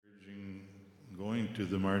to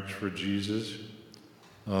the March for Jesus.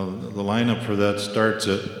 The lineup for that starts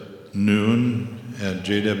at noon at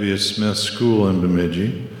J.W. Smith School in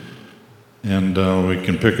Bemidji. And we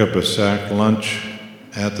can pick up a sack lunch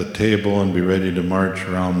at the table and be ready to march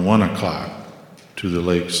around 1 o'clock to the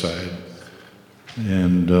lakeside.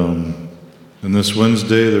 And this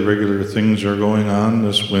Wednesday, the regular things are going on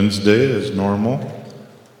this Wednesday as normal.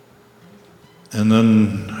 And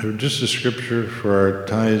then just a scripture for our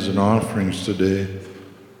tithes and offerings today.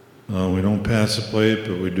 We don't pass a plate,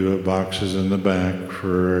 but we do have boxes in the back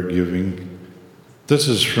for our giving. This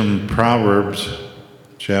is from Proverbs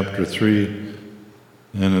chapter 3,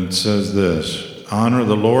 and it says this: honor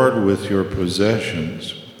the Lord with your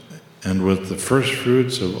possessions and with the first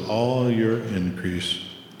fruits of all your increase.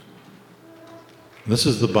 This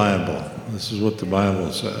is the Bible. This is what the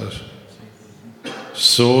Bible says.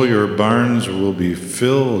 So your barns will be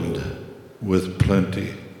filled with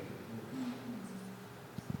plenty.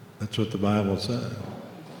 That's what the Bible says.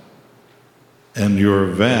 And your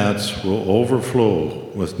vats will overflow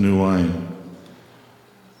with new wine.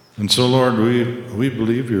 And so, Lord, we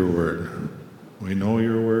believe your word. We know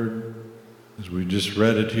your word, as we just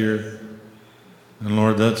read it here. And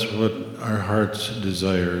Lord, that's what our heart's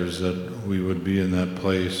desire is, that we would be in that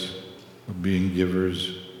place of being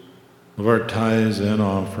givers of our tithes and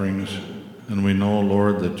offerings. And we know,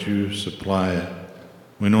 Lord, that you supply it.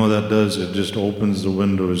 We know it just opens the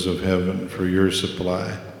windows of heaven for your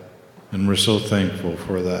supply. And we're so thankful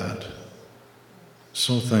for that.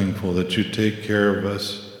 So thankful that you take care of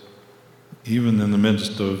us, even in the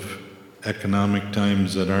midst of economic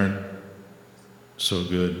times that aren't so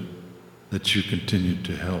good, that you continue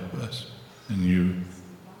to help us. And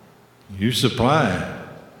you supply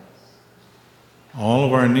all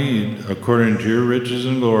of our need according to your riches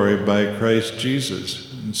and glory by Christ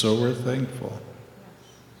Jesus. And so we're thankful.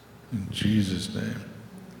 In Jesus' name.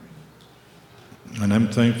 And I'm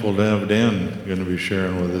thankful to have Dan going to be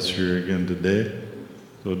sharing with us here again today.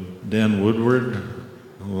 So Dan Woodward,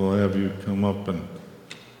 we'll have you come up and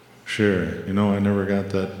share. You know, I never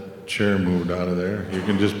got that chair moved out of there. You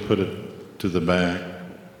can just put it to the back.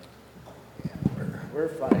 We're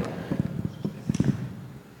fine.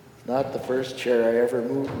 Not the first chair I ever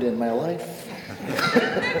moved in my life.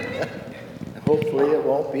 Hopefully it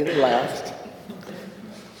won't be the last.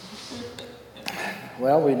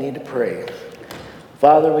 Well, we need to pray.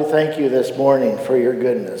 Father, we thank you this morning for your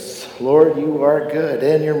goodness. Lord, you are good,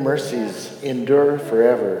 and your mercies endure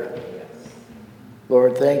forever.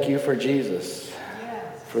 Lord, thank you for Jesus,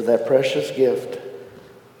 for that precious gift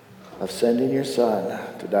of sending your Son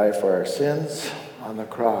to die for our sins on the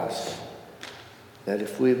cross, that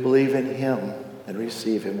if we believe in him and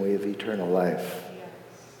receive him, we have eternal life.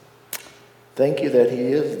 Thank you that he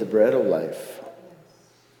is the bread of life,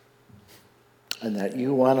 and that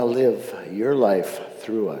you want to live your life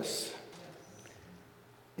through us.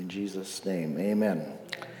 In Jesus' name, amen.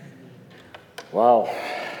 Wow.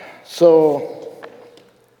 So,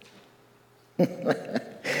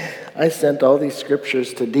 I sent all these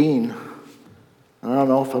scriptures to Dean. I don't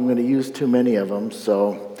know if I'm going to use too many of them,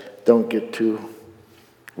 so don't get too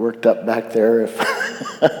worked up back there if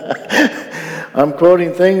I'm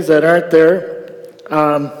quoting things that aren't there.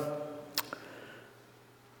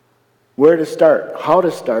 Where to start? How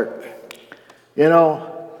to start? You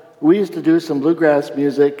know, we used to do some bluegrass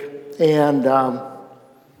music, and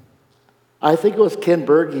I think it was Ken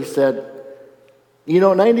Berg, he said,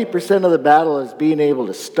 90% of the battle is being able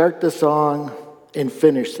to start the song and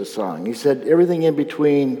finish the song. He said everything in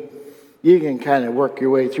between, you can kind of work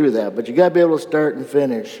your way through that, but you got to be able to start and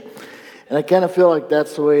finish. And I kind of feel like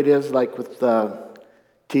that's the way it is, like with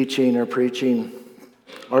teaching or preaching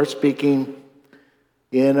or speaking.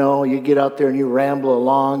 You get out there and you ramble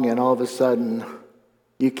along, and all of a sudden,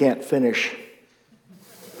 you can't finish.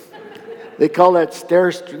 They call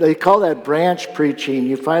that branch preaching.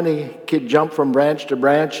 You finally could jump from branch to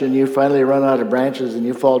branch, and you finally run out of branches, and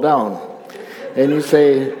you fall down. And you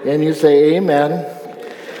say, amen.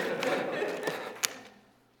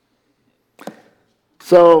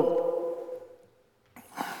 So,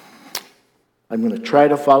 I'm going to try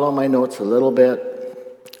to follow my notes a little bit.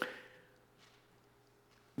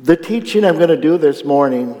 The teaching I'm going to do this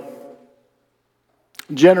morning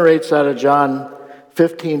generates out of John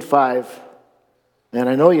 15:5. And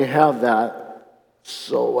I know you have that.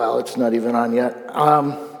 So, well, it's not even on yet.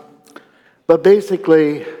 But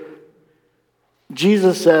basically,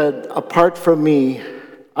 Jesus said, apart from me,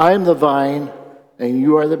 I am the vine and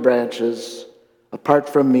you are the branches. Apart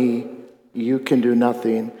from me, you can do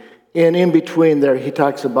nothing. And in between there, he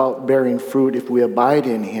talks about bearing fruit if we abide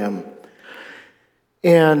in him.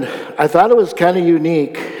 And I thought it was kind of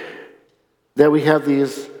unique that we have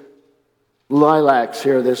these lilacs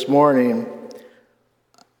here this morning.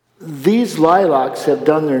 These lilacs have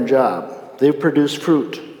done their job. They've produced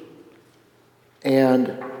fruit.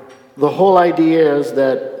 And the whole idea is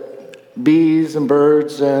that bees and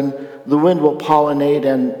birds and the wind will pollinate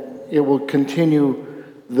and it will continue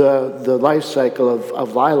the life cycle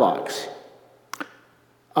of lilacs.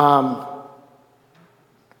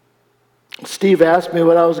 Steve asked me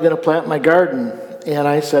when I was going to plant my garden, and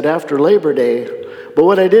I said after Labor Day. But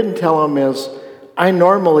what I didn't tell him is I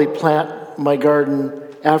normally plant my garden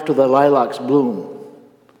after the lilacs bloom.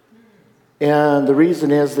 And the reason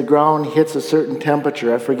is the ground hits a certain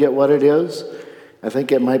temperature. I forget what it is. I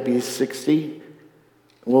think it might be 60.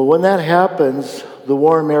 Well, when that happens, the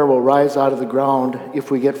warm air will rise out of the ground if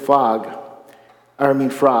we get frost,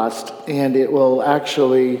 and it will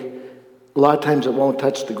actually, a lot of times it won't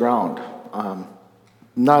touch the ground.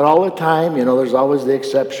 Not all the time, there's always the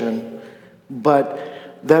exception, but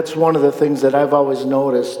that's one of the things that I've always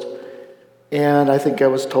noticed, and I think I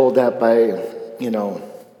was told that by,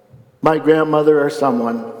 my grandmother or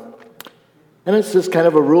someone, and it's just kind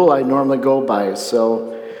of a rule I normally go by.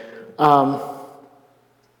 So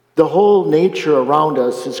the whole nature around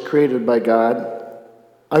us is created by God.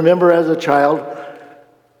 I remember as a child,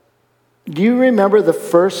 do you remember the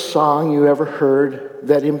first song you ever heard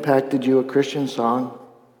that impacted you, a Christian song?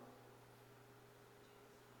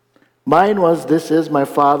 Mine was, "This is my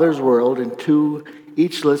Father's world, and to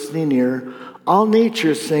each listening ear, all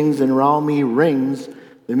nature sings and round me rings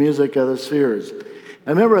the music of the spheres." I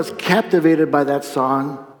remember I was captivated by that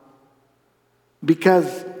song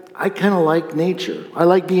because I kind of like nature. I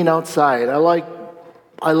like being outside. I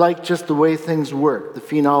like just the way things work, the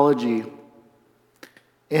phenology.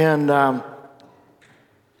 And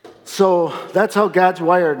so that's how God's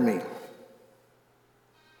wired me.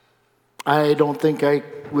 I don't think I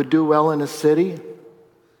would do well in a city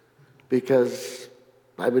because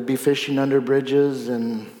I would be fishing under bridges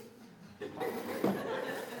and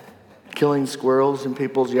killing squirrels in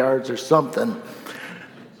people's yards or something.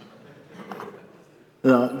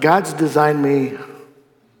 God's designed me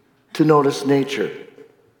to notice nature.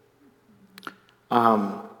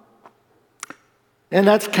 And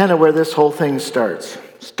that's kind of where this whole thing starts.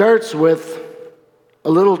 Starts with a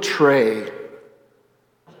little tray,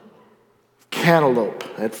 cantaloupe,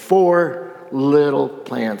 had 4 little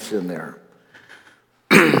plants in there.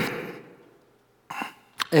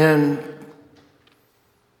 And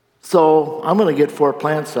so I'm going to get 4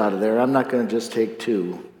 plants out of there. I'm not going to just take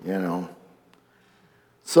 2,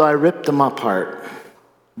 So I ripped them apart,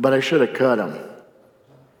 but I should have cut them.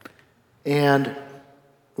 And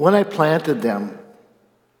when I planted them,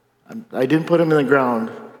 I didn't put them in the ground.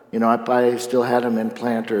 I still had them in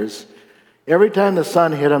planters. Every time the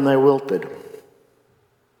sun hit them, they wilted.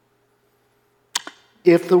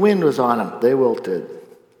 If the wind was on them, they wilted.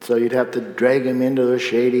 So you'd have to drag them into the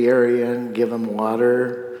shady area and give them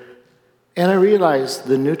water. And I realized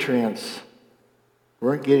the nutrients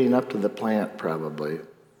weren't getting up to the plant probably.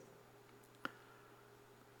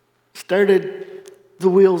 Started the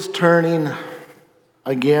wheels turning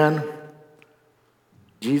again.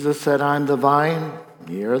 Jesus said, "I'm the vine,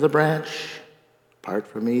 you're the branch. Apart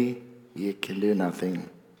from me, you can do nothing."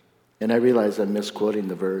 And I realized I'm misquoting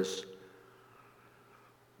the verse.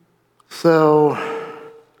 So,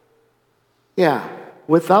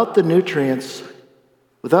 without the nutrients,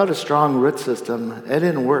 without a strong root system, it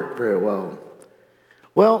didn't work very well.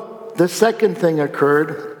 Well, the second thing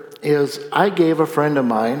occurred is I gave a friend of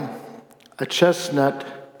mine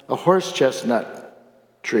a horse chestnut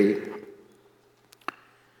tree.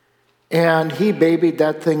 And he babied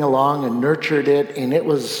that thing along and nurtured it, and it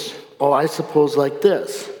was, I suppose like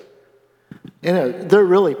this. They're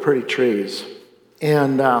really pretty trees.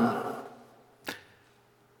 And I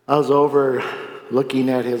was over looking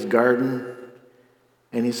at his garden,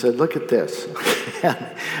 and he said, "Look at this."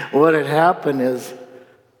 What had happened is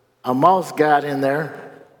a mouse got in there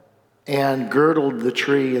and girdled the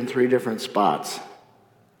tree in 3 different spots.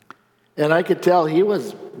 And I could tell he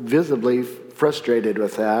was visibly frustrated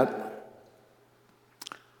with that.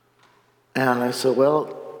 And I said, "Well,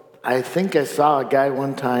 I think I saw a guy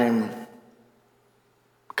one time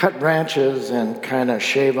cut branches and kind of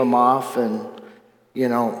shave them off and,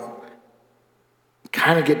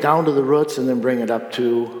 kind of get down to the roots and then bring it up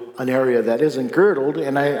to an area that isn't girdled."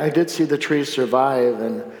 And I did see the tree survive.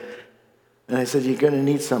 And I said, "You're going to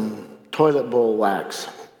need some toilet bowl wax."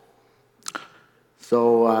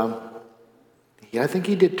 So I think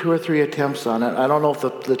he did 2 or 3 attempts on it. I don't know if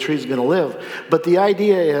the tree's going to live. But the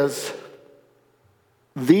idea is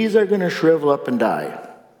these are going to shrivel up and die.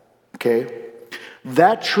 okay?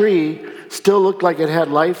 That tree still looked like it had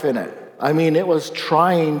life in it. I mean, it was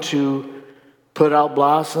trying to put out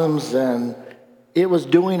blossoms and it was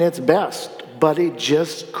doing its best, but it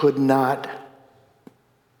just could not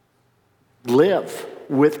live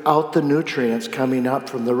without the nutrients coming up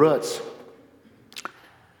from the roots.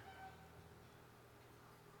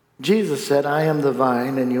 Jesus said, I am the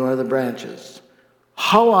vine and you are the branches.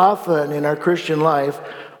 How often in our Christian life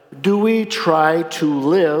do we try to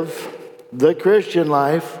live the Christian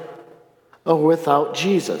life without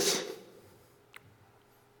Jesus?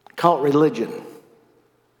 Call it religion.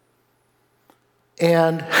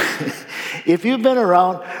 And if you've been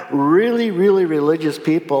around really, really religious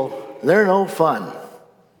people, they're no fun.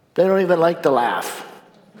 They don't even like to laugh.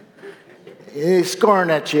 They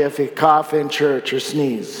scorn at you if you cough in church or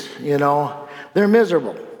sneeze, you know. They're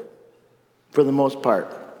miserable for the most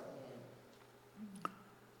part.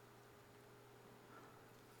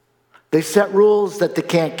 They set rules that they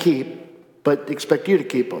can't keep, but expect you to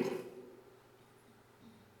keep them.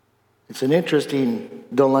 It's an interesting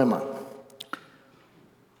dilemma.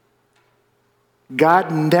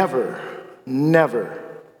 God never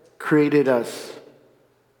created us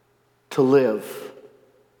to live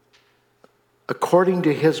according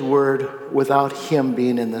to his word without him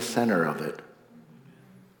being in the center of it.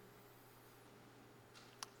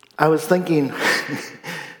 I was thinking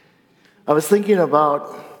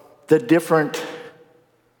about the different.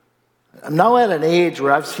 I'm now at an age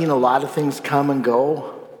where I've seen a lot of things come and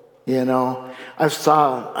go. You know, I've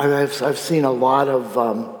seen a lot of.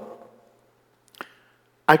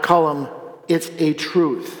 I call them. It's a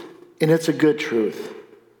truth, and it's a good truth.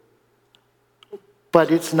 But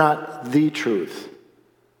it's not the truth.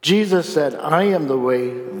 Jesus said, I am the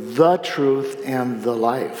way, the truth, and the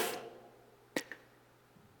life.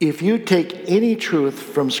 If you take any truth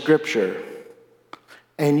from Scripture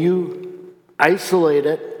and you isolate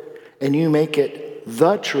it and you make it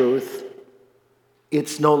the truth,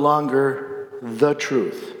 it's no longer the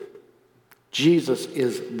truth. Jesus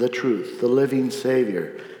is the truth, the living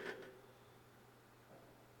Savior.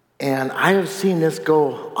 And I have seen this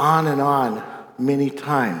go on and on many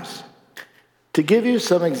times. To give you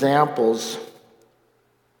some examples,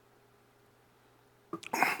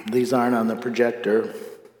 these aren't on the projector.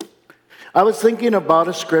 I was thinking about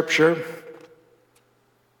a scripture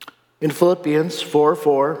in Philippians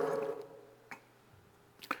 4:4.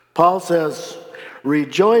 Paul says,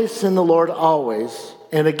 rejoice in the Lord always.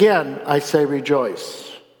 And again, I say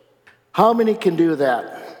rejoice. How many can do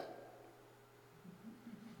that?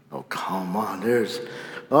 Oh, come on.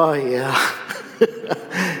 Oh, yeah.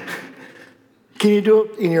 Can you do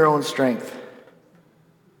it in your own strength?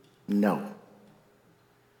 No.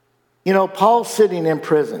 You know, Paul's sitting in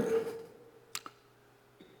prison.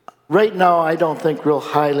 Right now, I don't think real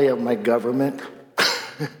highly of my government.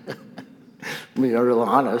 I mean, I'm real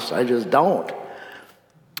honest, I just don't.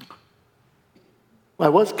 I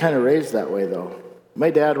was kind of raised that way, though. My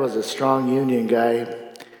dad was a strong union guy.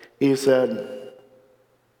 He said,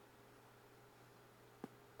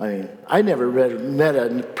 I never met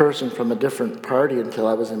a person from a different party until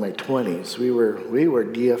I was in my 20s. We were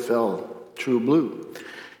DFL, True Blue.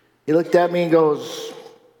 He looked at me and goes,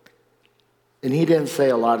 and he didn't say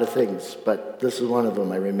a lot of things, but this is one of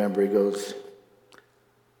them I remember. He goes,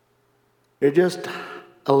 you're just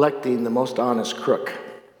electing the most honest crook.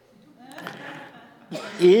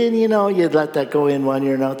 And, you know, you'd let that go in one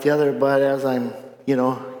ear and out the other, but as I'm, you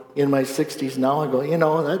know, in my 60s now, I go, you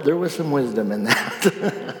know, there was some wisdom in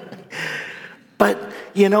that. But,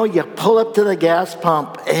 you know, you pull up to the gas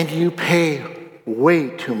pump and you pay way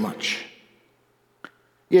too much.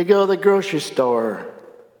 You go to the grocery store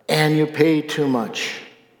and you pay too much.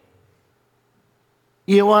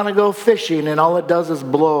 You want to go fishing and all it does is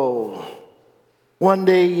blow. One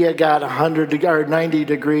day you got 100 or 90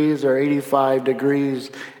 degrees or 85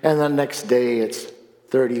 degrees, and the next day it's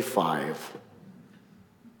 35.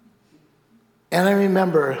 And I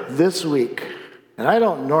remember this week, and I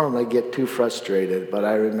don't normally get too frustrated, but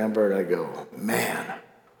I remember and I go, man,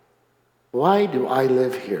 why do I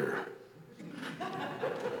live here?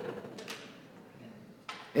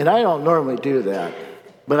 And I don't normally do that,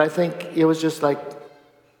 but I think it was just like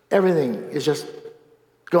everything is just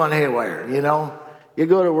going haywire, you know? You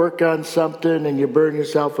go to work on something and you burn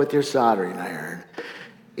yourself with your soldering iron.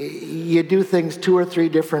 You do things 2 or 3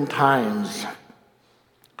 different times.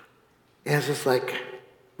 And it's just like,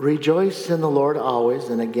 rejoice in the Lord always.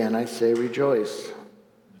 And again, I say rejoice.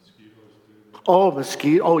 Oh,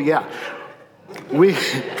 mosquito. Oh, yeah. We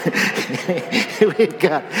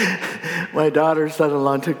got, my daughter,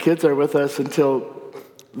 son-in-law, and 2 kids are with us until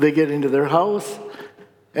they get into their house.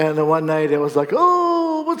 And the one night it was like,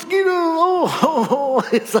 oh, mosquito, oh.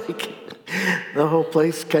 It's like the whole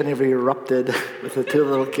place kind of erupted with the two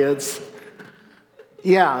little kids.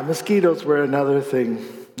 Yeah, mosquitoes were another thing.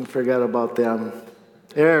 I forgot about them.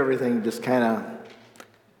 Everything just kind of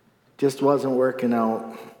just wasn't working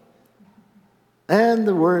out. And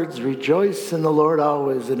the words, rejoice in the Lord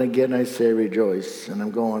always, and again I say rejoice. And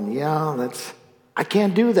I'm going, yeah, I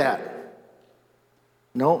can't do that.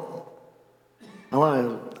 Nope.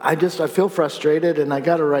 I feel frustrated, and I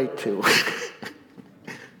got a right to.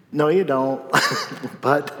 No, you don't.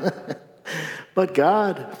 but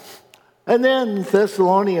God. And then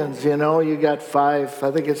Thessalonians, you got 5,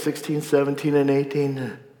 I think it's 16, 17, and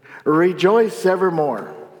 18. Rejoice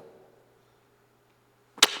evermore.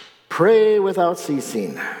 Pray without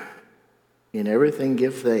ceasing. In everything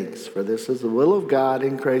give thanks, for this is the will of God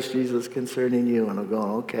in Christ Jesus concerning you. And I'm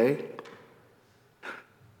going, okay.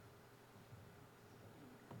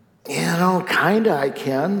 Kinda I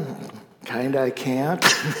can. Kinda I can't.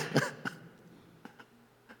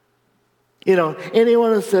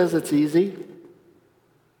 Anyone who says it's easy,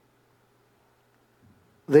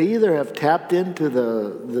 they either have tapped into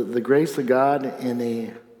the grace of God and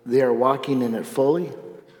they are walking in it fully,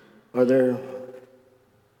 or they're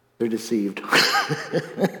deceived.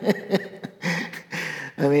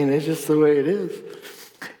 It's just the way it is.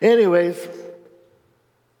 Anyways,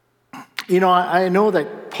 I know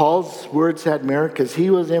that Paul's words had merit because he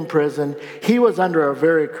was in prison. He was under a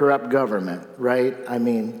very corrupt government, right?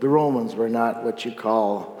 The Romans were not what you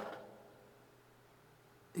call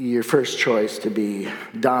your first choice to be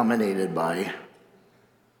dominated by.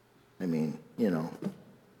 They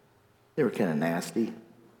were kind of nasty.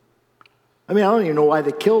 I don't even know why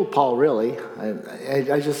they killed Paul, really.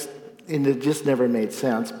 It just never made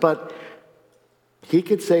sense. But he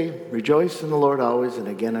could say, rejoice in the Lord always, and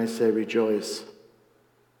again I say rejoice.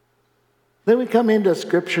 Then we come into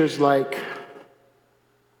scriptures like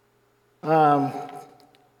 1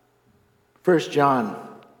 John.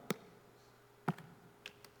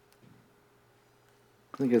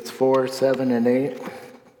 I think it's 4, 7, and 8.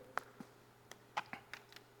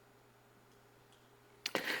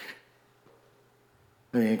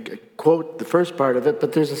 I quote the first part of it,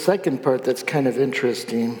 but there's a second part that's kind of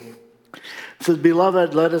interesting. It says,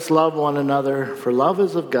 "Beloved, let us love one another, for love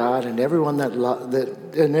is of God, and everyone that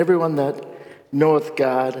knoweth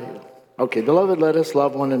God." Okay, beloved, let us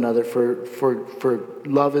love one another, for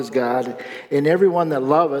love is God, and everyone that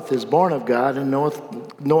loveth is born of God and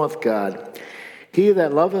knoweth God. He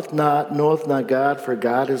that loveth not knoweth not God, for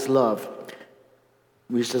God is love.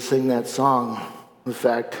 We used to sing that song. In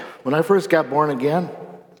fact, when I first got born again,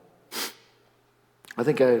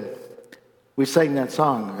 we sang that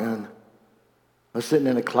song, and I was sitting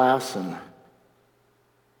in a class, and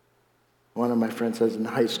one of my friends was in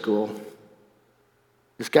high school.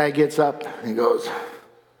 This guy gets up and he goes,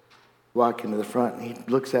 walking to the front, and he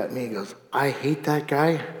looks at me and goes, "I hate that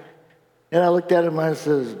guy." And I looked at him and I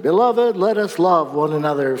says, "Beloved, let us love one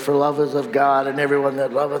another, for love is of God, and everyone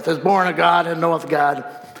that loveth is born of God and knoweth God."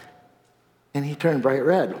 And he turned bright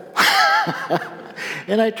red.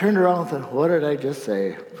 And I turned around and thought, what did I just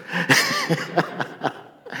say?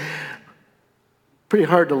 Pretty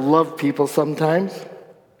hard to love people sometimes.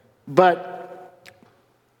 But,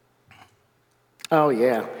 oh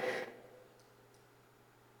yeah.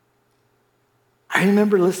 I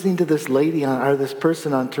remember listening to this lady or this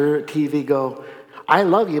person on TV go, "I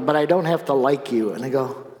love you, but I don't have to like you." And I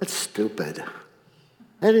go, that's stupid.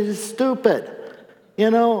 That is stupid.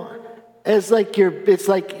 It's like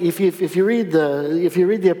if you read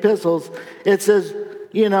the epistles, it says,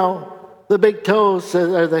 the big toe says,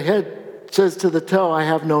 or the head says to the toe, "I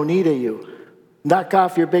have no need of you." Knock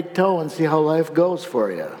off your big toe and see how life goes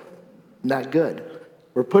for you. Not good.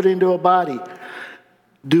 We're put into a body.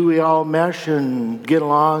 Do we all mesh and get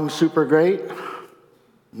along super great?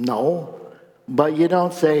 No. But you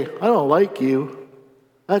don't say, "I don't like you."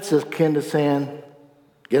 That's akin to saying,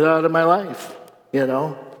 "Get out of my life."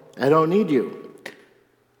 I don't need you.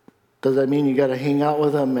 Does that mean you got to hang out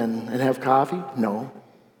with them and have coffee? No.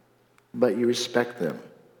 But you respect them.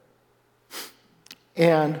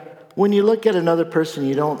 And when you look at another person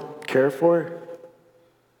you don't care for,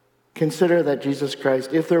 consider that Jesus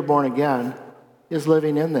Christ, if they're born again, is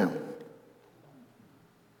living in them.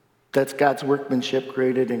 That's God's workmanship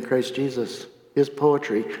created in Christ Jesus. His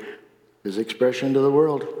poetry, His expression to the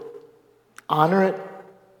world. Honor it,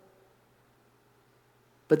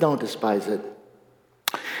 but don't despise it.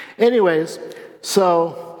 Anyways,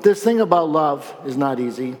 so this thing about love is not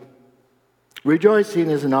easy. Rejoicing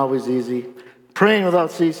isn't always easy. Praying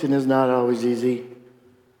without ceasing is not always easy.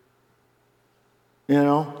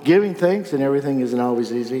 Giving thanks and everything isn't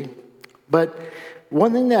always easy. But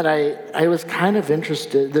one thing that I was kind of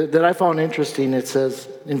interested, that I found interesting, it says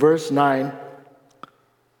in verse 9,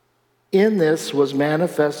 in this was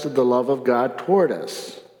manifested the love of God toward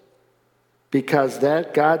us, because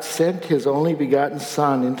that God sent his only begotten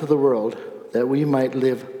Son into the world that we might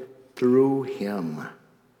live through him.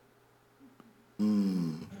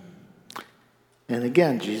 And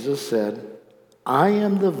again, Jesus said, I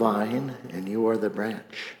am the vine and you are the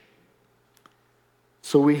branch.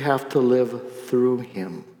 So we have to live through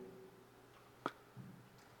him.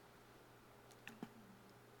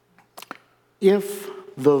 If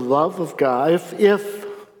the love of God, okay,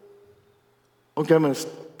 I'm going to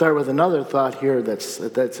start with another thought here that's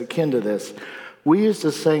akin to this. We used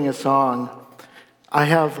to sing a song, I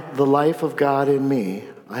have the life of God in me.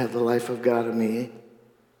 I have the life of God in me.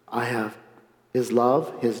 I have his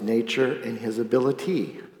love, his nature, and his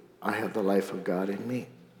ability. I have the life of God in me.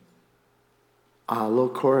 A little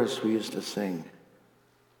chorus we used to sing.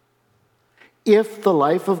 If the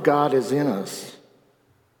life of God is in us,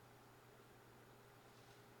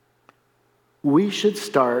 we should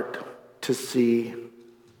start to see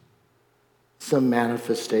some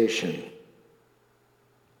manifestation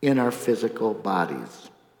in our physical bodies.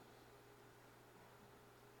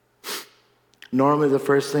 Normally, the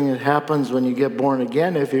first thing that happens when you get born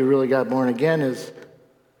again, if you really got born again, is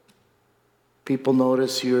people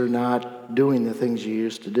notice you're not doing the things you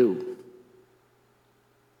used to do.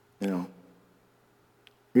 You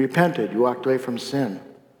repented, you walked away from sin.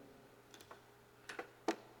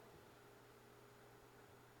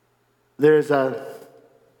 There's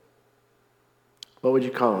what would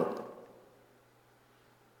you call it?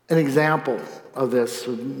 An example of this.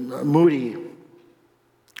 Moody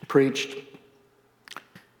preached,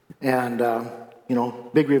 and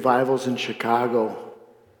big revivals in Chicago.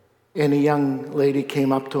 And a young lady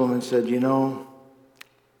came up to him and said,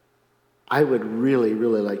 I would really,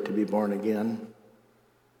 really like to be born again,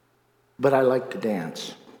 but I like to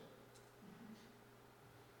dance.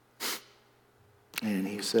 And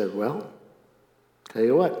he said, well, tell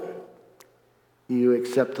you what, you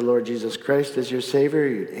accept the Lord Jesus Christ as your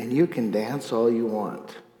Savior, and you can dance all you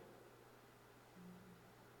want.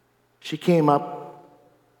 She came up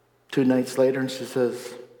 2 nights later and she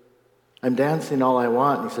says, I'm dancing all I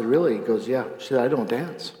want. And he said, really? He goes, yeah. She said, I don't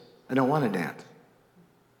dance. I don't want to dance.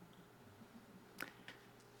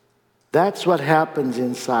 That's what happens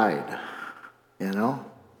inside,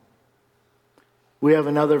 We have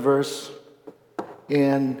another verse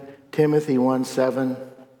in Timothy 1:7.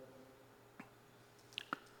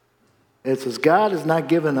 It says, God has not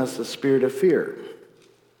given us the spirit of fear.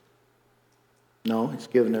 No, he's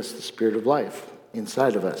given us the spirit of life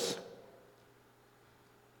inside of us.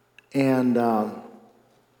 And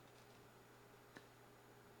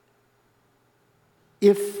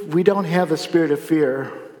if we don't have the spirit of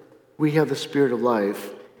fear, we have the spirit of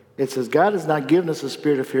life. It says, God has not given us a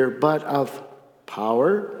spirit of fear, but of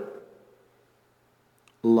power,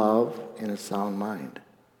 love, and a sound mind.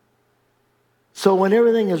 So when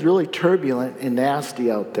everything is really turbulent and nasty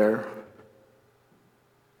out there,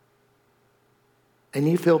 and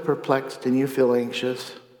you feel perplexed and you feel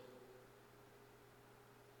anxious,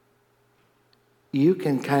 you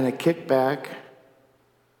can kind of kick back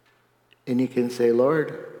and you can say,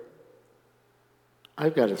 Lord,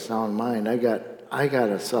 I've got a sound mind. I got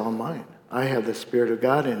a sound mind. I have the Spirit of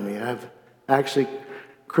God in me. I have actually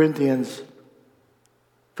Corinthians,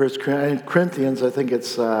 I think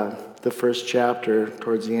it's the first chapter,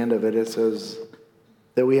 towards the end of it, it says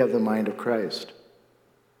that we have the mind of Christ.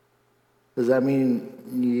 Does that mean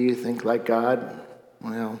you think like God?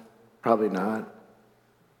 Well, probably not.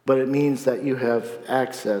 But it means that you have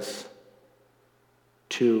access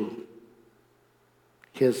to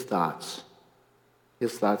his thoughts.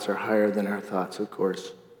 His thoughts are higher than our thoughts, of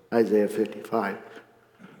course. Isaiah 55.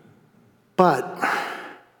 But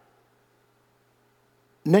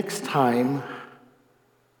next time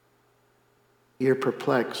you're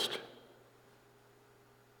perplexed,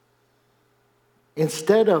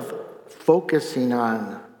 instead of focusing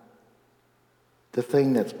on the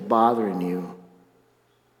thing that's bothering you,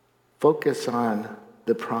 focus on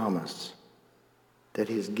the promise that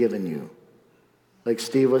he's given you. Like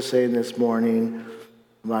Steve was saying this morning,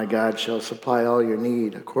 my God shall supply all your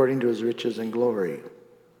need according to his riches and glory.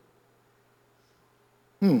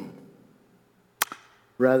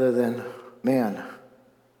 Rather than, man,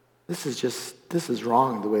 this is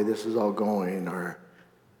wrong the way this is all going. Or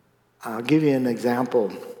I'll give you an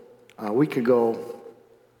example. A week ago,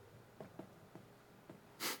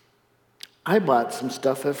 I bought some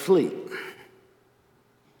stuff at Fleet.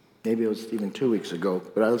 Maybe it was even 2 weeks ago,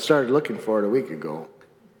 but I started looking for it a week ago.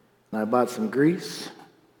 And I bought some grease,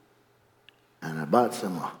 and I bought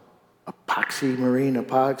some epoxy, marine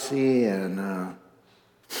epoxy, and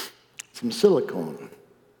some silicone.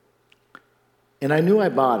 And I knew I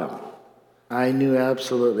bought them. I knew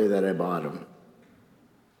absolutely that I bought them.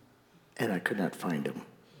 And I could not find them.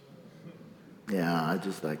 Yeah, I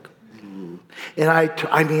just like, ooh. And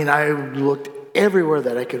I looked everywhere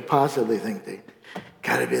that I could possibly think they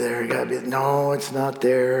gotta be there, gotta be. No, it's not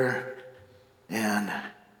there. And,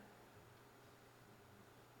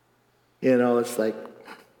 it's like,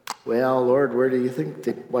 well, Lord, where do you think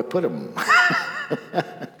I put them?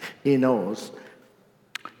 He knows.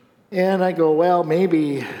 And I go, well,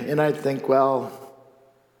 maybe, and I think, well,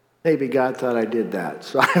 maybe God thought I did that.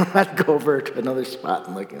 So I might go over to another spot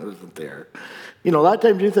and look, it wasn't there. A lot of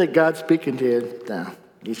times you think God's speaking to you. No,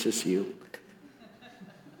 it's just you.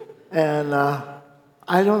 And I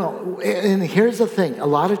don't know. And here's the thing. A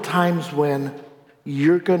lot of times when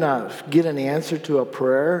you're going to get an answer to a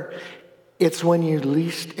prayer, it's when you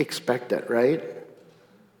least expect it, right?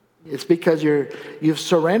 It's because you've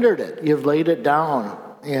surrendered it. You've laid it down.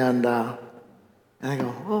 And I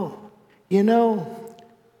go,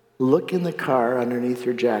 look in the car underneath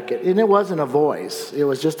your jacket. And it wasn't a voice. It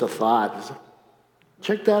was just a thought.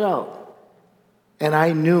 Check that out. And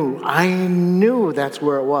I knew that's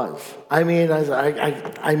where it was. I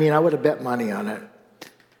would have bet money on it.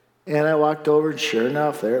 And I walked over, and sure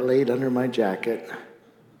enough, there it laid under my jacket.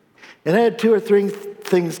 And I had 2 or 3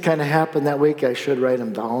 things kind of happen that week. I should write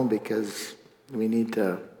them down because we need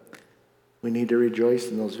to rejoice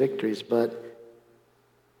in those victories. But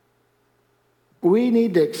we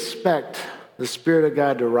need to expect the Spirit of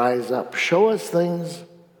God to rise up, show us things,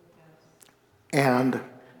 and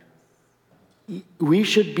we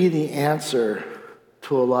should be the answer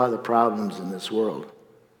to a lot of the problems in this world.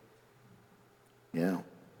 Yeah.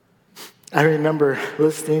 I remember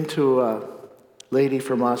listening to a lady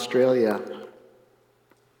from Australia,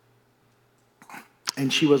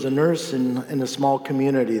 and she was a nurse in a small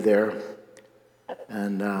community there.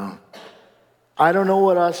 And I don't know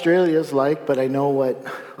what Australia is like, but I know what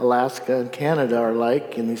Alaska and Canada are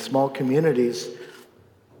like in these small communities.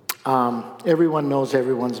 Everyone knows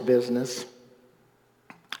everyone's business.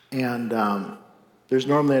 And there's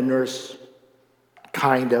normally a nurse,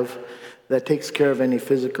 kind of, that takes care of any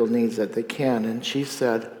physical needs that they can. And she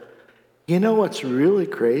said, you know what's really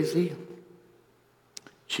crazy?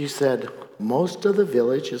 She said, most of the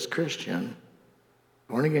village is Christian,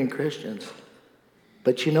 born-again Christians.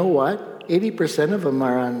 But you know what? 80% of them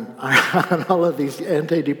are on all of these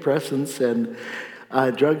antidepressants and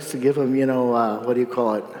drugs to give them, what do you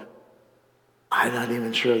call it? I'm not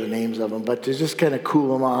even sure the names of them, but to just kind of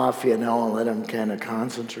cool them off, and let them kind of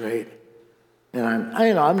concentrate. And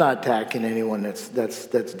I'm not attacking anyone that's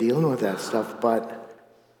dealing with that stuff, but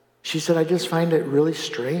she said, I just find it really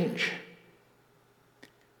strange.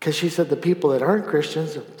 Because she said the people that aren't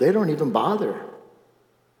Christians, they don't even bother.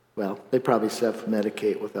 Well, they probably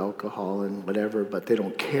self-medicate with alcohol and whatever, but they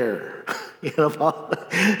don't care.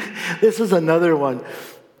 This is another one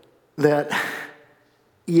that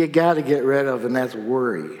you got to get rid of, and that's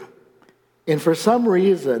worry. And for some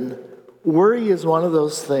reason, worry is one of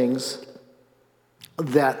those things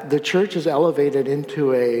that the church has elevated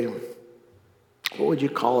into a, what would you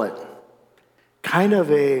call it? Kind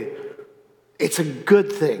of it's a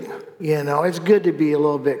good thing. It's good to be a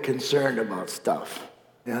little bit concerned about stuff.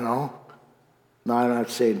 No, I'm not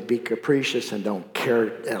saying be capricious and don't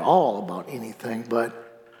care at all about anything,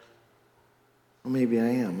 but maybe I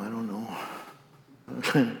am. I don't know.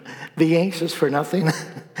 Be anxious for nothing,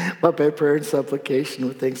 but by prayer and supplication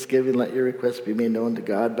with thanksgiving, let your requests be made known to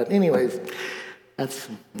God. But anyways,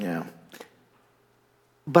 yeah.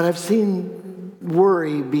 But I've seen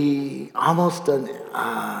worry be almost a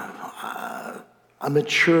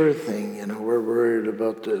mature thing. We're worried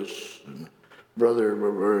about this. Brother,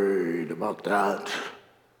 we're worried about that.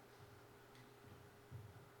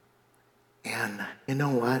 And you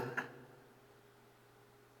know what?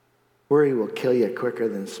 Worry will kill you quicker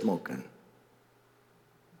than smoking.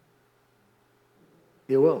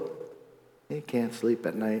 You will. You can't sleep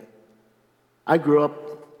at night. I grew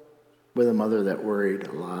up with a mother that worried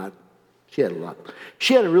a lot. She had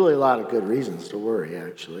really a lot of good reasons to worry,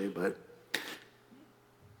 actually, but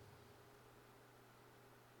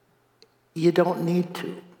you don't need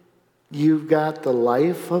to. You've got the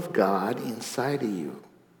life of God inside of you.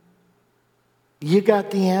 You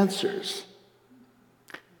got the answers.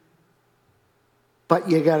 But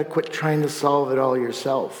you got to quit trying to solve it all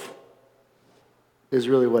yourself, is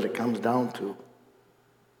really what it comes down to.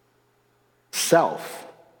 Self.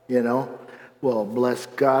 you know. Well, bless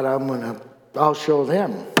God, I'll show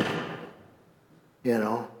them, you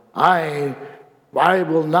know. I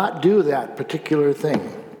will not do that particular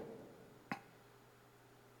thing.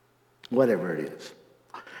 Whatever it is.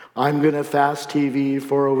 I'm going to fast TV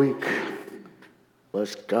for a week.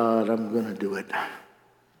 Bless God, I'm going to do it.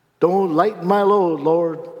 Don't lighten my load,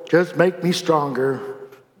 Lord. Just make me stronger.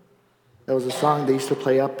 That was a song they used to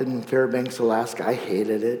play up in Fairbanks, Alaska. I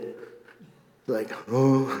hated it. Like,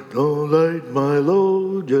 oh, don't lighten my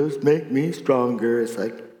load, just make me stronger. It's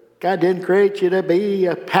like, God didn't create you to be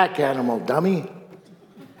a pack animal, dummy.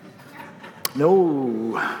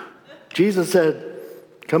 No. Jesus said,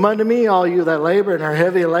 come unto me, all you that labor and are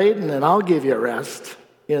heavy laden, and I'll give you rest.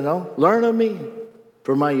 You know, learn of me.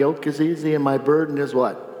 For my yoke is easy and my burden is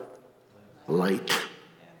what? Light.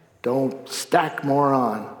 Don't stack more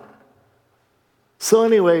on. So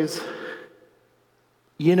anyways,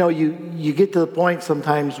 you know, you get to the point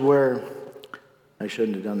sometimes where, I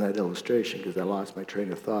shouldn't have done that illustration because I lost my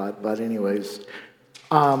train of thought. But anyways,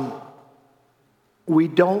 we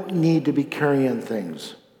don't need to be carrying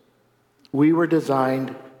things. We were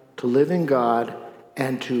designed to live in God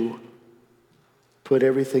and to put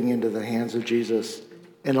everything into the hands of Jesus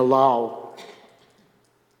and allow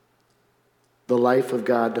the life of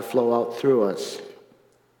God to flow out through us.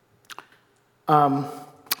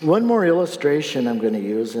 One more illustration I'm going to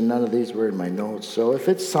use, and none of these were in my notes, so if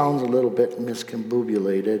it sounds a little bit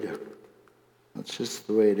miscombobulated, that's just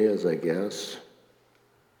the way it is, I guess.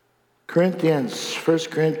 1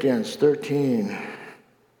 Corinthians 13.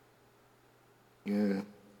 Yeah.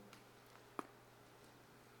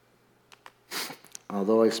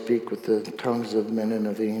 Although I speak with the tongues of men and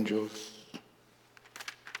of angels.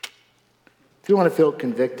 If you want to feel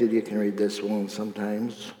convicted, you can read this one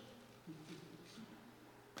sometimes.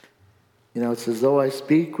 You know, it says, though I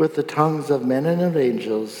speak with the tongues of men and of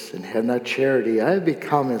angels and have not charity, I have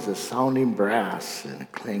become as a sounding brass and a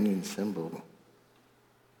clanging cymbal.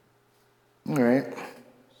 All right.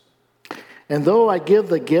 And though I give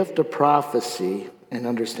the gift of prophecy and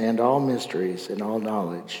understand all mysteries and all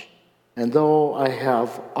knowledge, and though I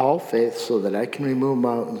have all faith so that I can remove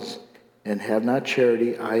mountains and have not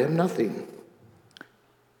charity, I am nothing.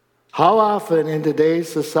 How often in today's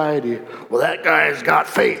society, well, that guy's got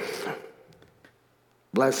faith.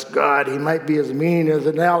 Bless God, he might be as mean as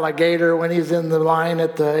an alligator when he's in the line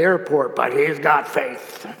at the airport, but he's got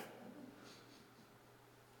faith.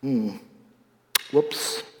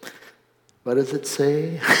 Whoops. What does it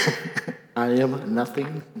say? I am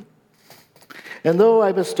nothing. And though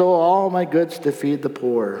I bestow all my goods to feed the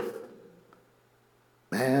poor,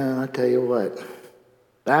 man, I tell you what,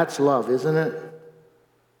 that's love, isn't it?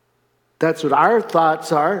 That's what our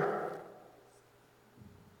thoughts are.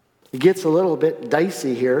 It gets a little bit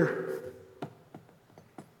dicey here.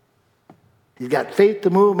 You've got faith to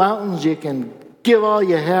move mountains. You can give all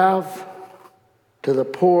you have to the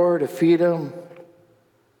poor to feed them.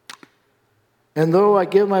 And though I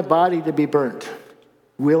give my body to be burnt,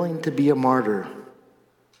 willing to be a martyr.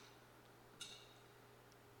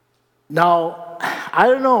 Now, I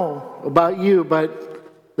don't know about you,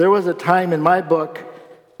 but there was a time in my book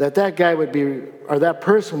that guy would be, or that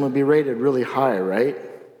person would be rated really high, right?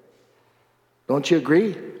 Don't you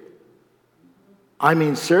agree? I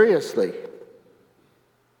mean, seriously.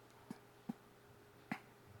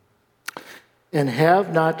 And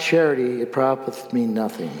have not charity, it profiteth me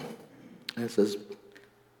nothing. And it says,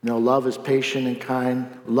 love is patient and kind.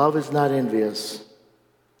 Love is not envious.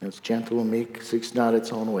 It's gentle and meek, seeks not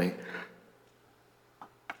its own way.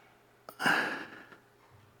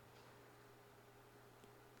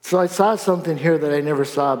 So I saw something here that I never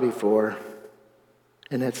saw before,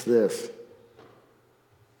 and it's this.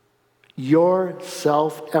 Your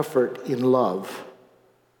self-effort in love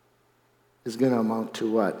is going to amount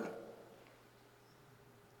to what?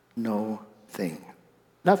 No thing.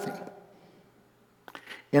 Nothing.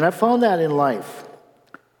 And I found that in life.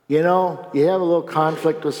 You know, you have a little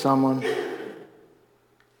conflict with someone,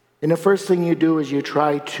 and the first thing you do is you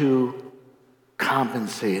try to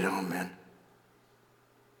compensate them.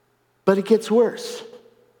 But it gets worse.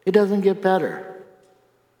 It doesn't get better.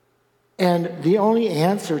 And the only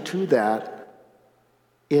answer to that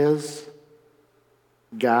is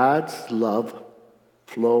God's love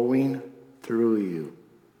flowing through you.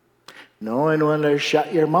 Knowing when to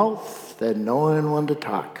shut your mouth and knowing when to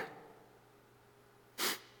talk.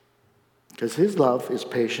 Because his love is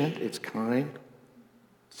patient, it's kind,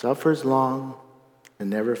 suffers long, and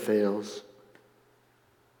never fails.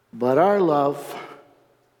 But our love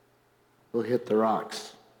will hit the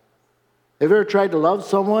rocks. Have you ever tried to love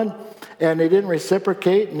someone and they didn't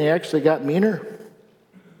reciprocate and they actually got meaner?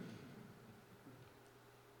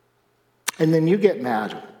 And then you get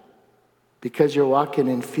mad because you're walking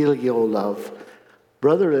in filial love,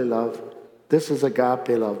 brotherly love. This is agape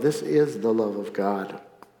love. This is the love of God.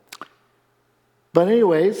 But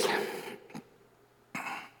anyways,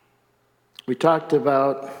 we talked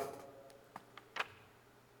about,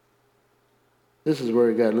 this is where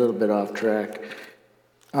we got a little bit off track.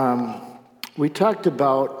 We talked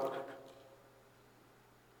about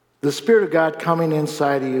the Spirit of God coming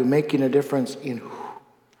inside of you, making a difference in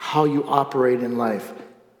how you operate in life.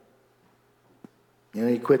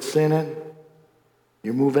 You quit sinning,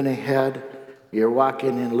 you're moving ahead, you're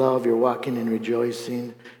walking in love, you're walking in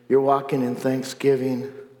rejoicing, you're walking in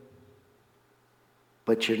thanksgiving,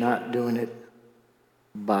 but you're not doing it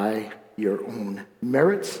by your own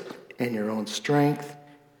merits and your own strength.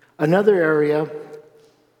 Another area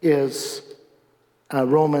is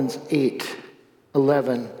Romans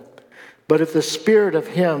 8:11. But if the Spirit of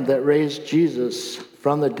him that raised Jesus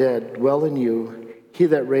from the dead dwell in you, he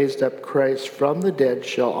that raised up Christ from the dead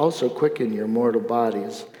shall also quicken your mortal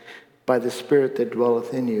bodies by the Spirit that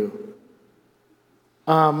dwelleth in you.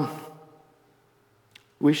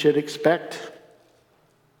 We should expect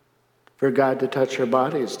for God to touch our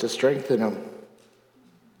bodies, to strengthen them.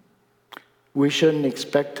 We shouldn't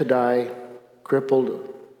expect to die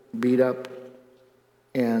crippled, beat up,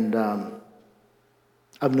 and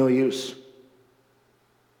of no use.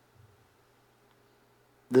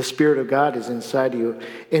 The Spirit of God is inside of you.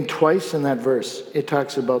 And twice in that verse, it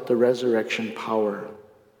talks about the resurrection power.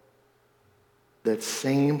 That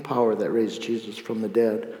same power that raised Jesus from the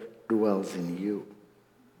dead dwells in you.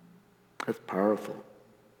 That's powerful.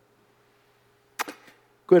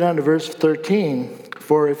 Go down to verse 13.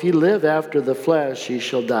 For if ye live after the flesh, ye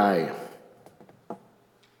shall die.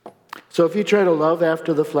 So if you try to love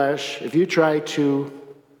after the flesh, if you try to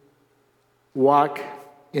walk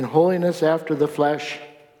in holiness after the flesh,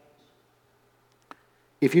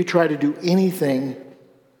 if you try to do anything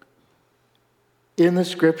in the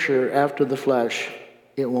Scripture after the flesh,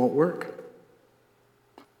 it won't work.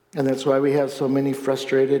 And that's why we have so many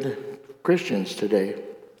frustrated Christians today.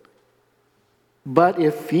 But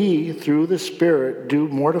if ye, through the Spirit, do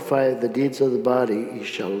mortify the deeds of the body, ye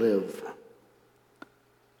shall live.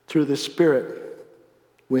 Through the Spirit,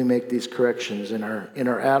 we make these corrections in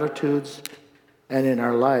our attitudes and in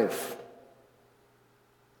our life.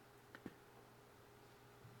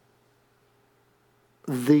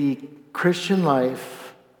 The Christian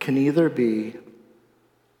life can either be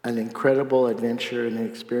an incredible adventure and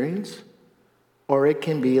experience, or it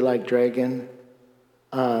can be like dragging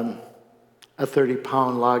a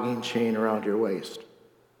 30-pound logging chain around your waist.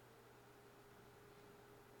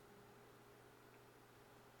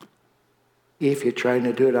 If you're trying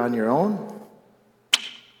to do it on your own,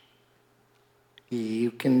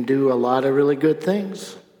 you can do a lot of really good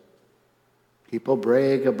things. People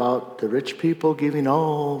brag about the rich people giving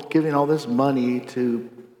all this money to,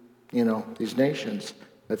 these nations.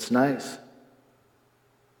 That's nice.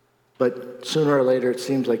 But sooner or later, it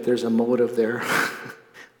seems like there's a motive there.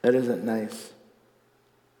 That isn't nice.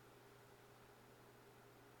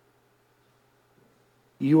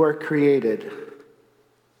 You are created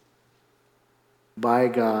by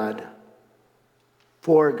God,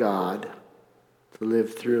 for God, to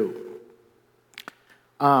live through.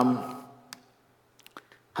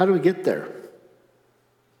 How do we get there?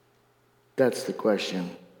 That's the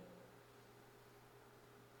question.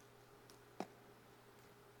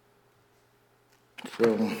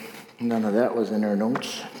 So, none of that was in our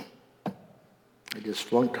notes. I just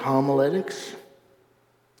flunked homiletics.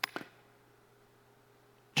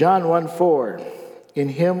 John 1:4. In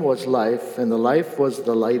him was life, and the life was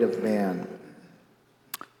the light of man.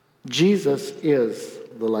 Jesus is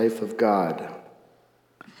the life of God.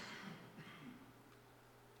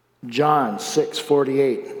 John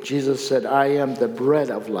 6:48. Jesus said, I am the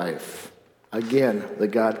bread of life. Again, the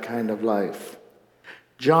God kind of life.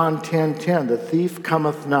 John 10:10. The thief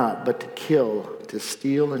cometh not, but to kill, to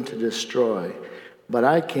steal, and to destroy. But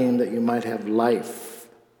I came that you might have life,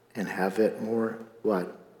 and have it more,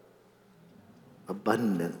 what?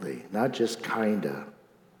 Abundantly. Not just kinda.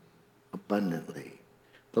 Abundantly.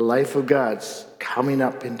 The life of God's coming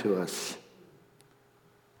up into us.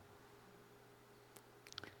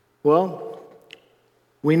 Well,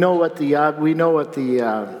 we know what the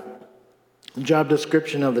job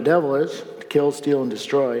description of the devil is: to kill, steal, and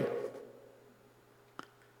destroy.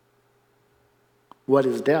 What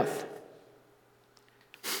is death?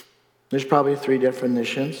 There's probably 3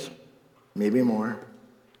 definitions, maybe more.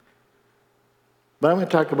 But I'm going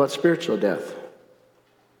to talk about spiritual death.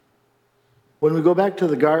 When we go back to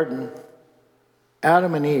the garden,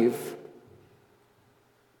 Adam and Eve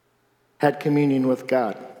had communion with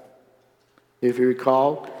God. If you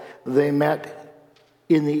recall, they met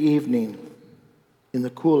in the evening, in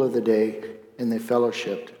the cool of the day, and they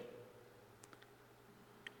fellowshiped.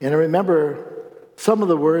 And I remember some of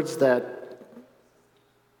the words that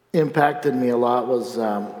impacted me a lot was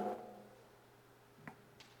I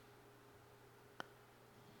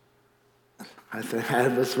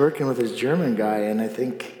was working with this German guy, and I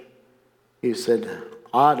think he said,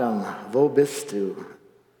 Adam, wo bist du?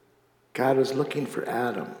 God was looking for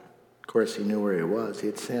Adam. Of course, he knew where he was. He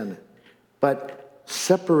had sinned. But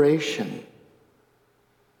separation.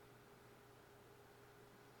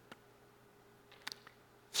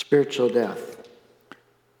 Spiritual death.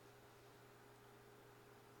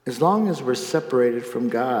 As long as we're separated from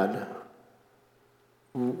God,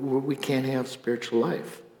 we can't have spiritual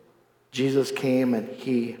life. Jesus came and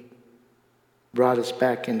he brought us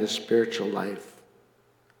back into spiritual life,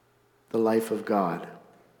 the life of God.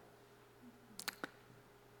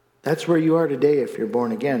 That's where you are today if you're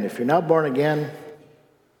born again. If you're not born again,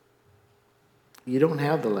 you don't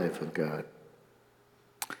have the life of God.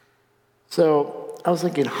 So I was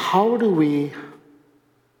thinking, how do we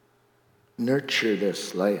nurture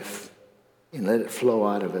this life and let it flow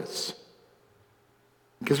out of us?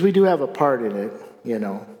 Because we do have a part in it, you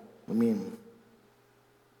know. I mean,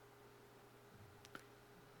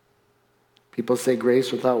 people say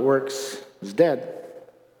grace without works is dead.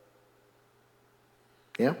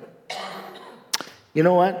 Yeah. You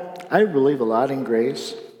know what? I believe a lot in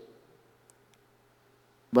grace.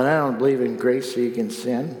 But I don't believe in grace so you can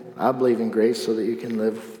sin. I believe in grace so that you can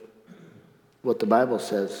live what the Bible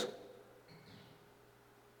says.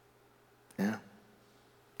 Yeah.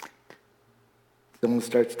 Someone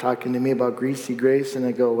starts talking to me about greasy grace, and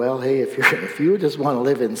I go, well, hey, if you just want to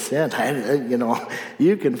live in sin,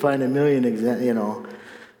 you can find a million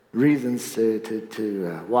reasons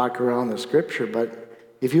to walk around the Scripture. But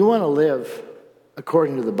if you want to live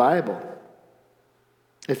according to the Bible,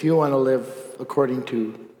 if you want to live according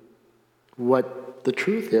to what the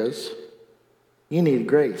truth is, you need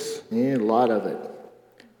grace. You need a lot of it.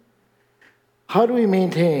 How do we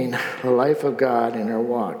maintain the life of God in our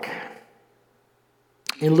walk?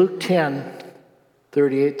 In Luke 10,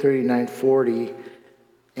 38, 39, 40,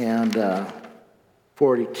 and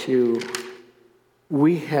 42,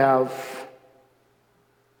 we have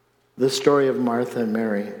the story of Martha and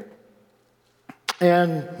Mary.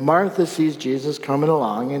 And Martha sees Jesus coming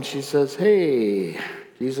along, and she says, hey,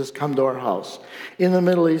 Jesus, come to our house. In the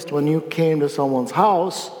Middle East, when you came to someone's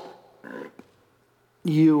house,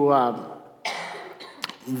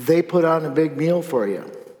 they put on a big meal for you.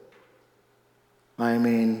 I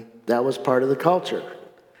mean, that was part of the culture.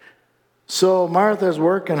 So Martha's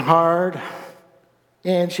working hard,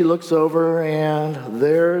 and she looks over, and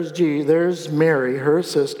there's Mary, her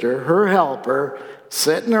sister, her helper,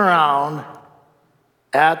 sitting around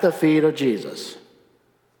at the feet of Jesus.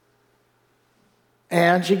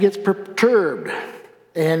 And she gets perturbed.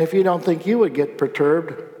 And if you don't think you would get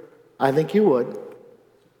perturbed, I think you would.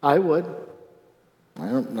 I would.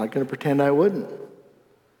 I'm not going to pretend I wouldn't.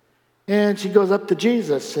 And she goes up to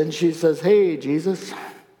Jesus and she says, hey, Jesus,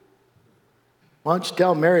 why don't you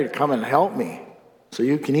tell Mary to come and help me so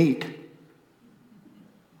you can eat?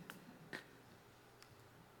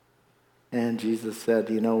 And Jesus said,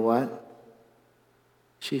 you know what?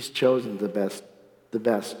 She's chosen the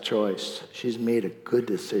best choice. She's made a good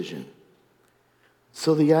decision.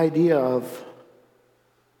 So the idea of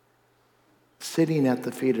sitting at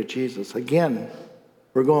the feet of Jesus, again,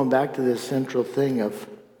 we're going back to this central thing of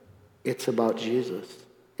it's about Jesus.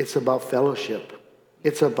 It's about fellowship.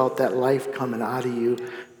 It's about that life coming out of you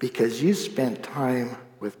because you spent time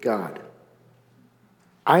with God.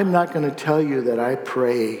 I'm not going to tell you that I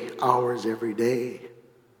pray hours every day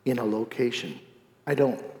in a location. I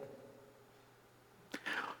don't.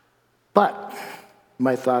 But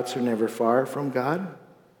my thoughts are never far from God.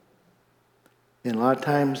 And a lot of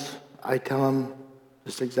times I tell him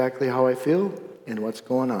just exactly how I feel and what's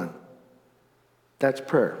going on. That's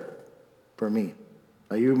prayer for me.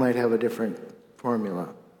 Now you might have a different formula.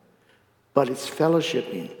 But it's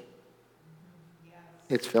fellowshipping.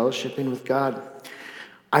 It's fellowshipping with God.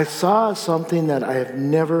 I saw something that I have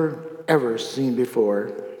never, ever seen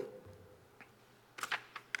before.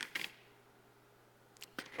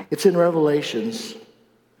 It's in Revelations.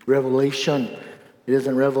 Revelation. It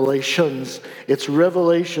isn't Revelations. It's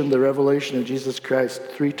Revelation, the revelation of Jesus Christ,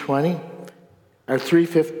 3:20, or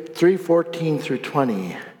 3:14 through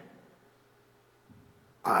 20.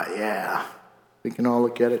 Yeah. We can all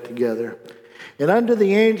look at it together. And unto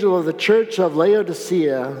the angel of the church of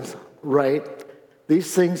Laodicea write,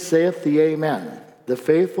 these things saith the Amen, the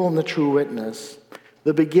faithful and the true witness,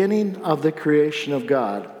 the beginning of the creation of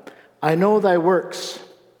God. I know thy works.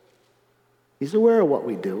 He's aware of what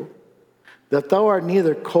we do. That thou art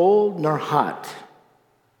neither cold nor hot.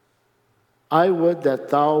 I would that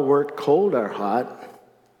thou wert cold or hot.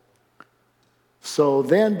 So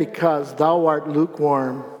then, because thou art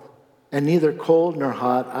lukewarm and neither cold nor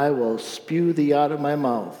hot, I will spew thee out of my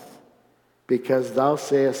mouth. Because thou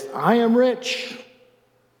sayest, I am rich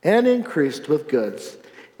and increased with goods,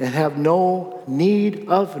 and have no need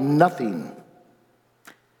of nothing.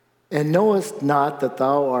 And knowest not that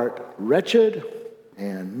thou art wretched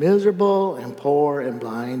and miserable and poor and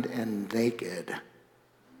blind and naked.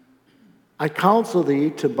 I counsel thee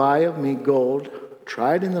to buy of me gold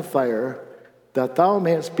tried in the fire, that thou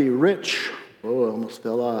mayest be rich. Oh, I almost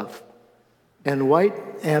fell off. And white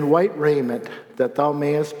raiment, that thou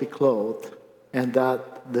mayest be clothed, and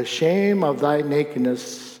that the shame of thy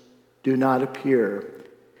nakedness do not appear.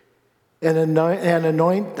 And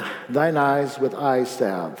anoint thine eyes with eye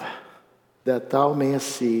salve, that thou mayest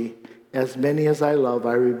see. As many as I love,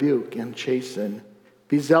 I rebuke and chasten.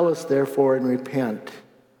 Be zealous, therefore, and repent.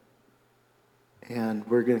 And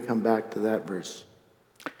we're going to come back to that verse.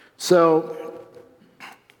 So,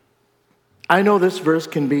 I know these verses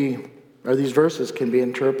can be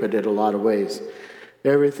interpreted a lot of ways.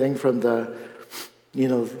 Everything from the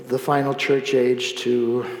final church age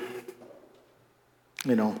to,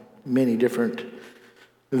 many different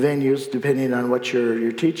venues, depending on what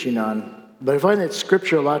you're teaching on. But I find that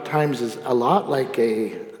Scripture a lot of times is a lot like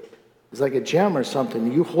it's like a gem or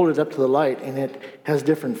something. You hold it up to the light, and it has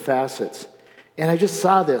different facets. And I just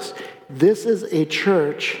saw this. This is a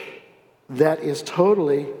church that is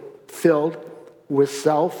totally filled with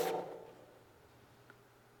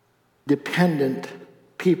self-dependent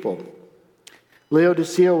people.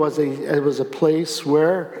 Laodicea was a place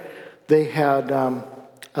where they had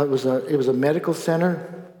it was a medical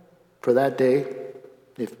center for that day.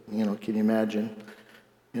 If can you imagine?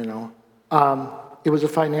 It was a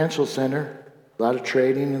financial center, a lot of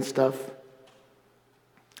trading and stuff,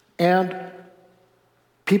 and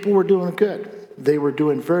people were doing good. They were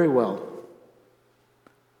doing very well.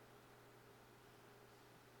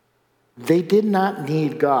 They did not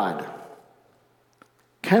need God.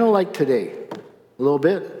 Kind of like today, a little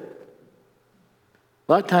bit.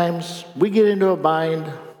 A lot of times we get into a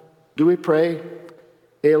bind. Do we pray?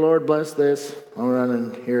 Hey, Lord, bless this. I'm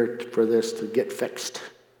running here for this to get fixed.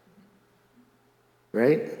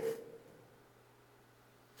 Right?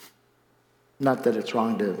 Not that it's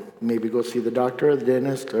wrong to maybe go see the doctor or the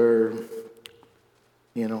dentist or,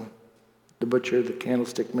 the butcher, the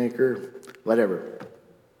candlestick maker, whatever.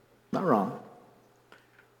 Not wrong.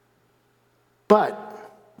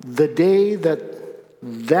 But the day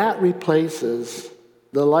that replaces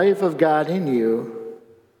the life of God in you,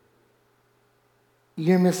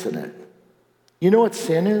 you're missing it. You know what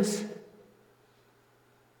sin is?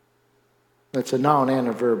 That's a noun and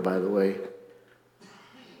a verb, by the way.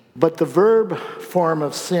 But the verb form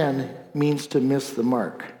of sin means to miss the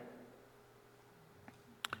mark.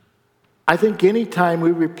 I think any time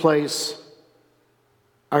we replace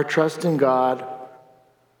our trust in God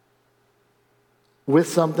with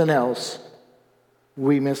something else,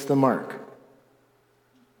 we miss the mark.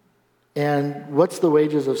 And what's the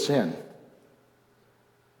wages of sin?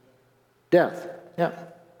 Death. Yeah.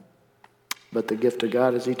 But the gift of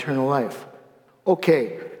God is eternal life.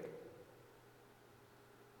 Okay.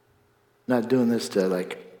 Not doing this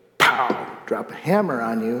to drop a hammer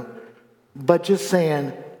on you, but just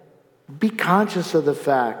saying, be conscious of the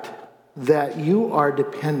fact that you are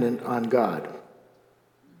dependent on God.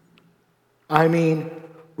 I mean,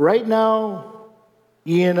 right now,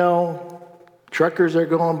 truckers are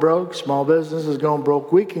going broke, small businesses going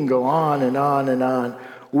broke. We can go on and on and on.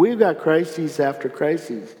 We've got crises after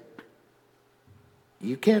crises.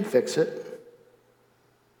 You can't fix it.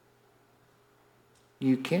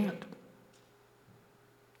 You can't.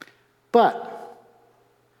 But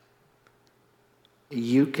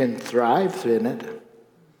you can thrive in it.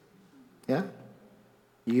 Yeah?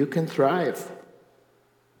 You can thrive.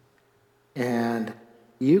 And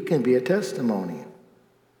you can be a testimony.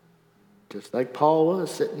 Just like Paul was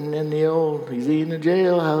sitting in he's in the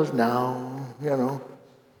jailhouse now,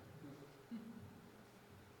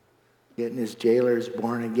 getting his jailers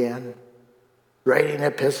born again, writing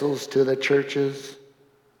epistles to the churches,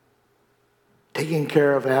 taking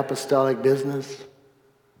care of apostolic business.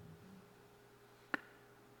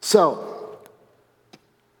 So,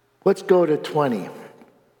 let's go to 20.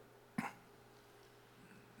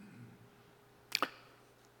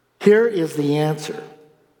 Here is the answer.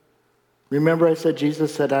 Remember I said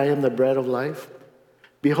Jesus said, I am the bread of life?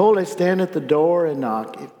 Behold, I stand at the door and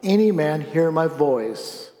knock. If any man hear my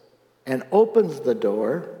voice and opens the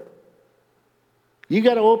door, you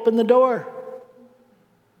got to open the door.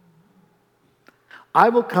 I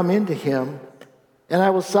will come into him, and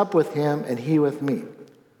I will sup with him, and he with me.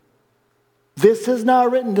 This is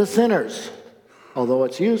not written to sinners, although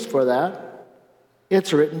it's used for that.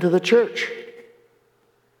 It's written to the church.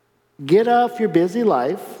 Get off your busy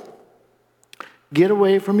life. Get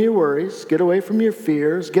away from your worries. Get away from your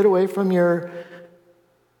fears. Get away from your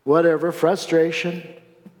whatever, frustration.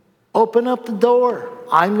 Open up the door.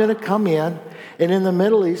 I'm going to come in. And in the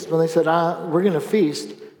Middle East, when they said, we're going to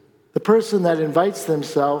feast, the person that invites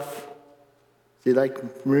themselves, see, like,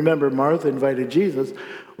 remember Martha invited Jesus.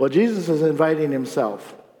 Well, Jesus is inviting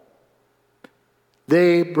himself.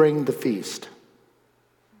 They bring the feast.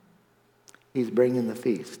 He's bringing the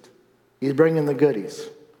feast. He's bringing the goodies.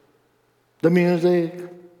 The music,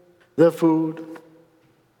 the food,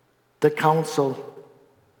 the counsel.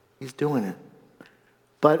 He's doing it.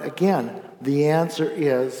 But again, the answer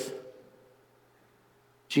is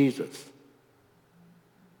Jesus.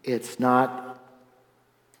 It's not,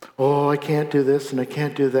 oh, I can't do this and I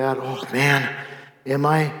can't do that. Oh, man, am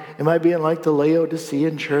I being like the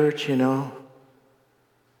Laodicean church, you know?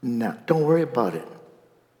 No, don't worry about it.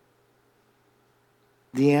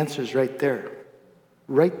 The answer's right there.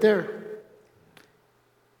 Right there.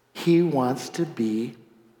 He wants to be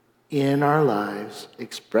in our lives,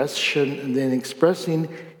 and then expressing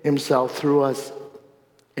himself through us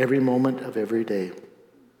every moment of every day.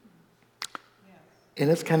 And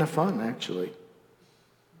it's kind of fun, actually.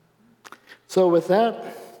 So with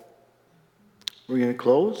that, we're going to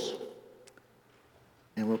close,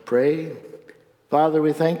 and we'll pray. Father,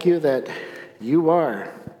 we thank you that you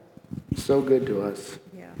are so good to us.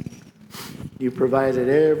 You provided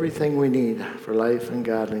everything we need for life and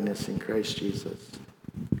godliness in Christ Jesus.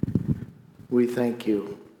 We thank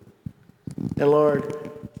you. And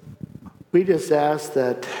Lord, we just ask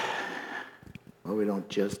that, well, we don't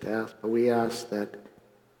just ask, but we ask that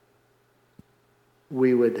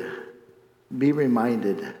we would be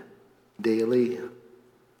reminded daily,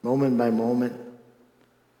 moment by moment,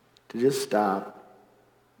 to just stop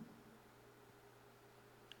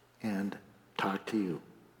and talk to you.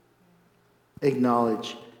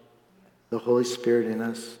 Acknowledge the Holy Spirit in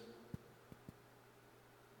us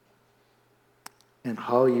and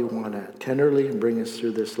how you want to tenderly bring us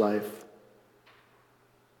through this life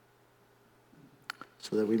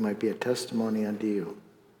so that we might be a testimony unto you.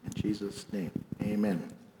 In Jesus' name, amen.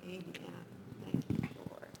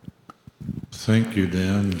 Thank you,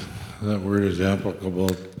 Dan. That word is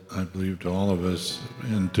applicable, I believe, to all of us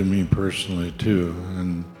and to me personally, too.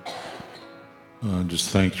 And just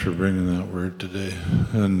thanks for bringing that word today.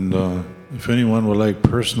 And if anyone would like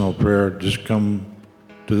personal prayer, just come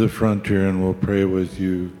to the front here and we'll pray with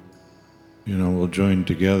you. You know, we'll join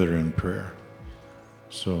together in prayer.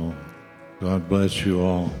 So, God bless you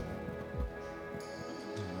all.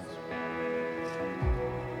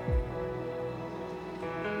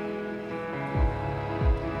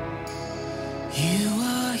 You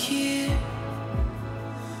are here,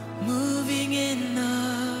 moving in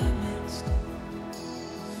our midst.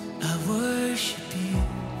 I worship you.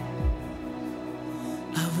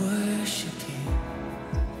 I worship you.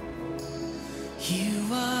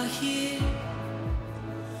 You are here,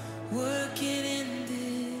 working